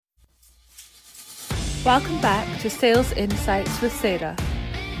Welcome back to Sales Insights with Sarah.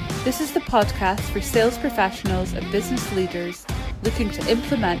 This is the podcast for sales professionals and business leaders looking to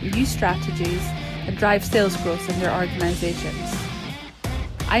implement new strategies and drive sales growth in their organisations.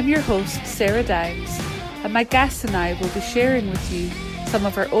 I'm your host, Sarah Downs, and my guests and I will be sharing with you some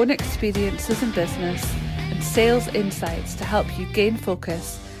of our own experiences in business and sales insights to help you gain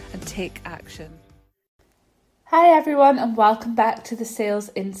focus and take action. Hi everyone, and welcome back to the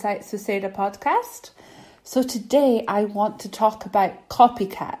Sales Insights with Sarah podcast. So today I want to talk about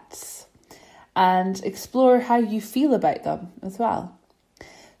copycats and explore how you feel about them as well.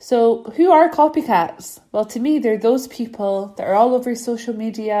 So who are copycats? Well, to me, they're those people that are all over social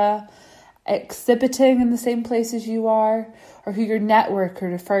media, exhibiting in the same place as you are, or who your network are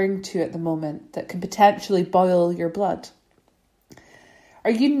referring to at the moment that can potentially boil your blood.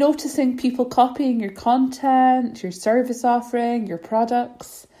 Are you noticing people copying your content, your service offering, your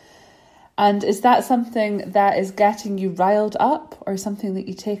products? And is that something that is getting you riled up or something that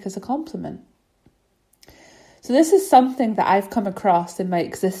you take as a compliment? So this is something that I've come across in my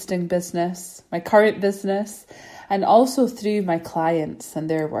existing business, my current business, and also through my clients and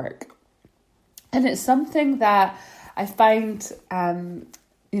their work. And it's something that I find,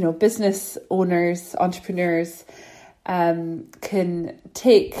 business owners, entrepreneurs, can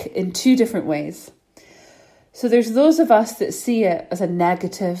take in two different ways. So there's those of us that see it as a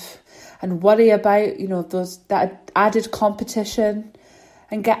negative and worry about, that added competition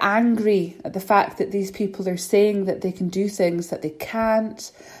and get angry at the fact that these people are saying that they can do things that they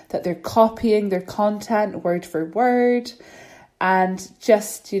can't, that they're copying their content word for word, and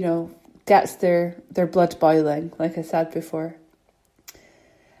just, gets their blood boiling, like I said before.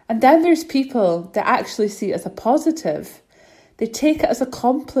 And then there's people that actually see it as a positive. They take it as a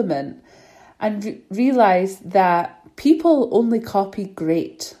compliment and realise that people only copy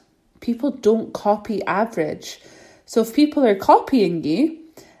great. People don't copy average. So if people are copying you,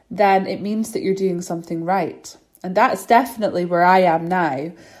 then it means that you're doing something right. And that's definitely where I am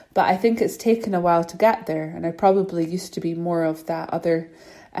now. But I think it's taken a while to get there. And I probably used to be more of that other,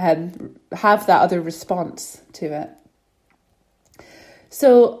 have that other response to it.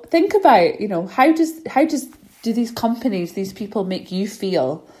 So think about, how do these companies, these people make you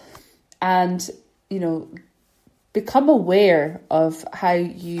feel? And, become aware of how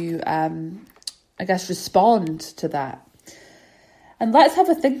you, respond to that. And let's have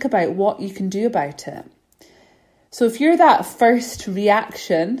a think about what you can do about it. So if you're that first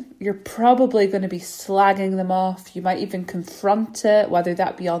reaction, you're probably going to be slagging them off. You might even confront it, whether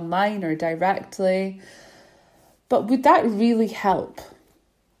that be online or directly. But would that really help?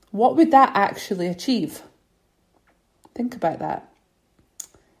 What would that actually achieve? Think about that.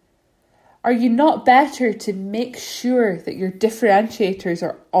 Are you not better to make sure that your differentiators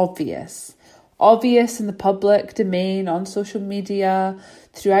are obvious? Obvious in the public domain, on social media,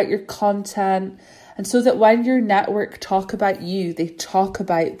 throughout your content, and so that when your network talk about you, they talk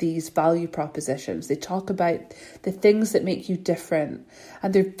about these value propositions. They talk about the things that make you different,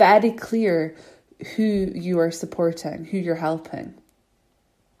 and they're very clear who you are supporting, who you're helping.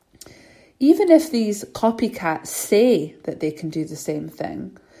 Even if these copycats say that they can do the same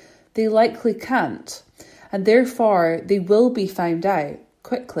thing, they likely can't, and therefore they will be found out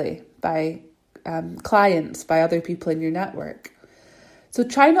quickly by clients, by other people in your network. So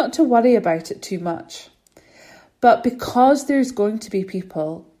try not to worry about it too much. But because there's going to be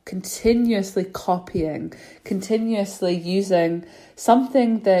people continuously copying, continuously using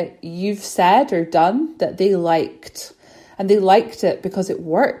something that you've said or done that they liked, and they liked it because it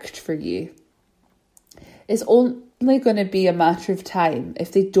worked for you, it's only going to be a matter of time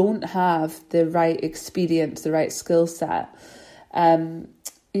if they don't have the right experience, the right skill set.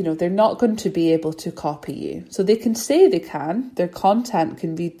 They're not going to be able to copy you. So they can say they can, their content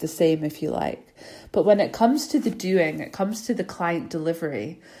can read the same if you like. But when it comes to the doing, it comes to the client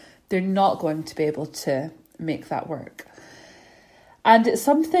delivery, they're not going to be able to make that work. And it's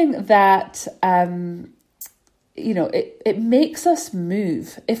something that, it makes us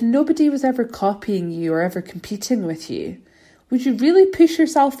move. If nobody was ever copying you or ever competing with you, would you really push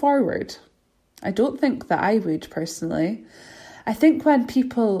yourself forward? I don't think that I would personally. I think when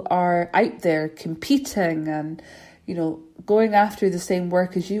people are out there competing and, going after the same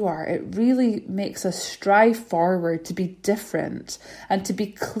work as you are, it really makes us strive forward to be different and to be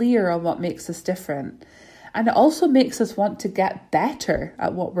clear on what makes us different. And it also makes us want to get better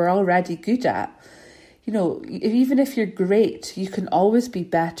at what we're already good at. Even if you're great, you can always be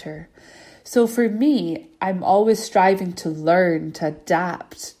better. So for me, I'm always striving to learn, to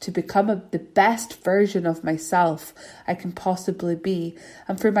adapt, to become the best version of myself I can possibly be,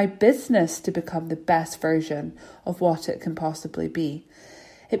 and for my business to become the best version of what it can possibly be.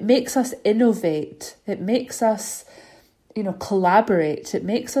 It makes us innovate. It makes us, collaborate. It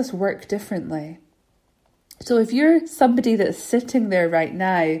makes us work differently. So if you're somebody that's sitting there right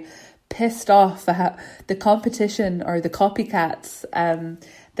now, pissed off at the competition or the copycats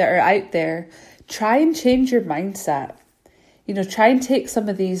that are out there, try and change your mindset. Try and take some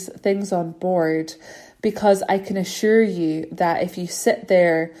of these things on board, because I can assure you that if you sit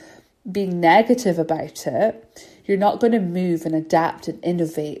there being negative about it, you're not going to move and adapt and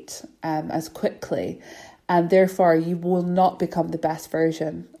innovate as quickly, and therefore you will not become the best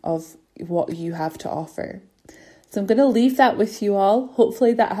version of what you have to offer. So I'm going to leave that with you all.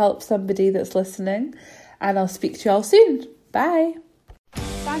 Hopefully that helps somebody that's listening, and I'll speak to you all soon. Bye.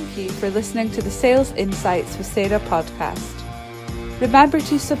 Thank you for listening to the Sales Insights with Sarah podcast. Remember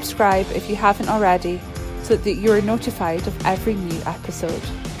to subscribe if you haven't already, so that you are notified of every new episode.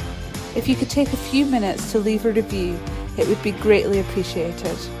 If you could take a few minutes to leave a review, it would be greatly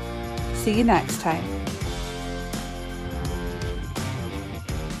appreciated. See you next time.